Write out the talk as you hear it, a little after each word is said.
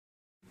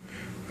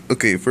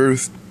Okay,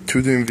 first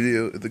tutoring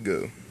video is a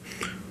go.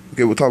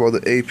 Okay, we'll talk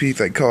about the AP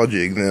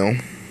Psychology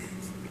exam.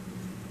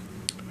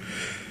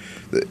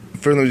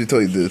 First, let me just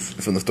tell you this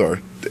from the start.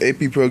 The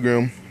AP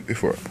program is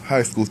for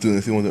high school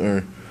students who want to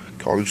earn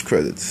college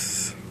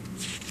credits.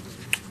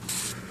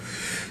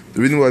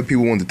 The reason why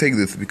people want to take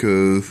this is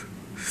because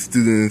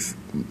students,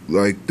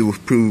 they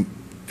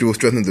will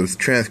strengthen their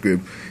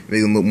transcript,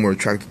 make them look more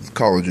attractive to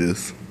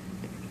colleges.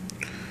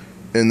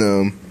 And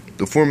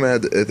the format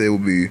of the essay will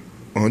be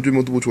 100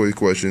 multiple choice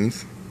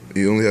questions.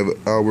 You only have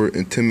an hour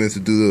and 10 minutes to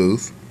do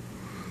those.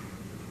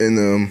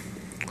 And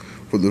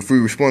for the free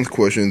response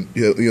questions,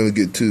 you only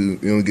get 2.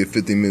 You only get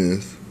 15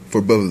 minutes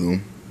for both of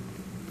them.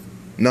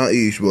 Not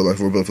each, but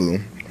for both of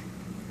them.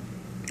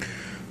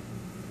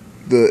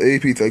 The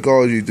AP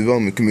Psychology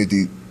Development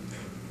Committee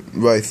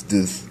writes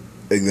this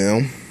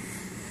exam.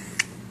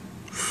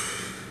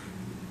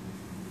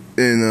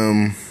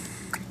 And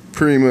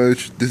pretty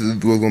much this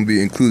is what's going to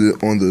be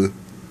included on the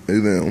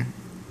exam.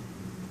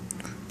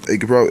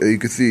 You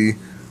can see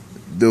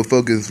they'll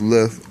focus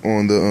less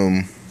on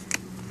the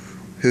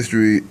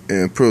history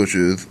and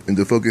approaches, and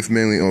they'll focus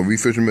mainly on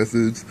research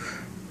methods,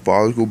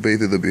 biological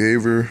basis of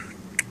behavior,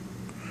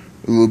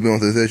 a little bit on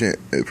sensation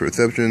and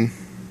perception,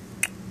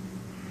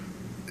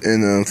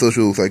 and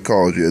social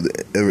psychology at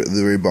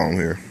the very bottom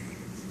here.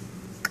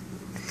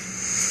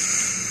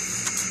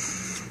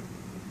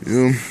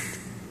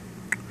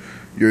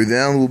 Your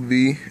exam will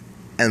be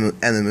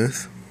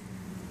anonymous,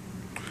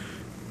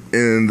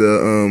 and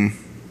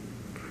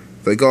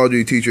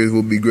psychology teachers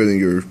will be grading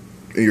your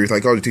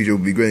psychology teacher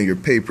will be grading your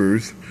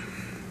papers,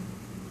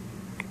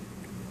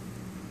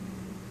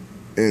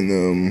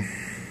 and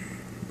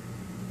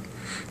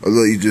I'll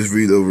let you just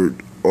read over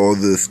all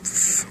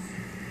this.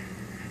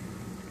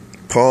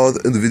 Pause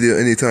the video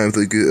anytime so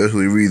you can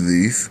actually read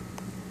these.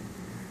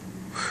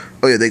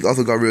 Oh yeah, they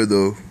also got rid of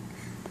the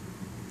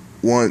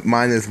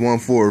minus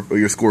 1/4 of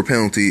your score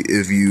penalty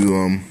if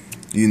you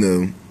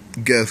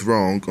guess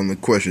wrong on the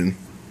question.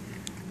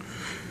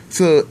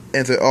 So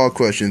answer all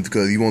questions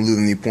because you won't lose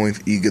any points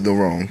if you get them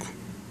wrong.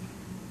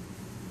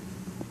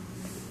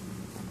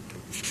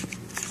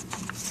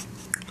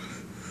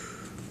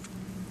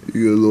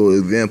 You get a little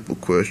example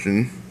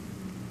question.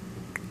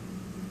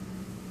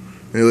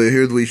 Anyway,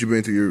 here's what you should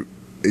bring to your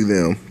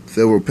exam: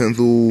 several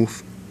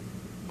pencils,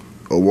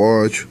 a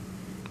watch,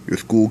 your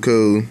school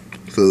code.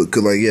 So,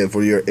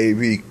 for your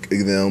AP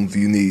exams,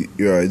 you need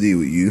your ID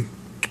with you,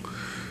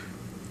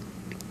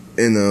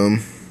 and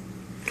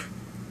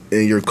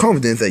you're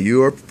confident that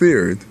you are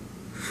prepared.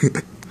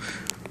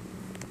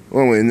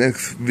 Well, anyway,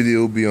 next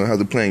video will be on how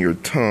to plan your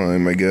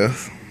time, I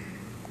guess.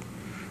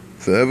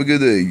 So have a good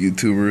day,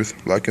 YouTubers.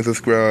 Like and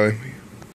subscribe.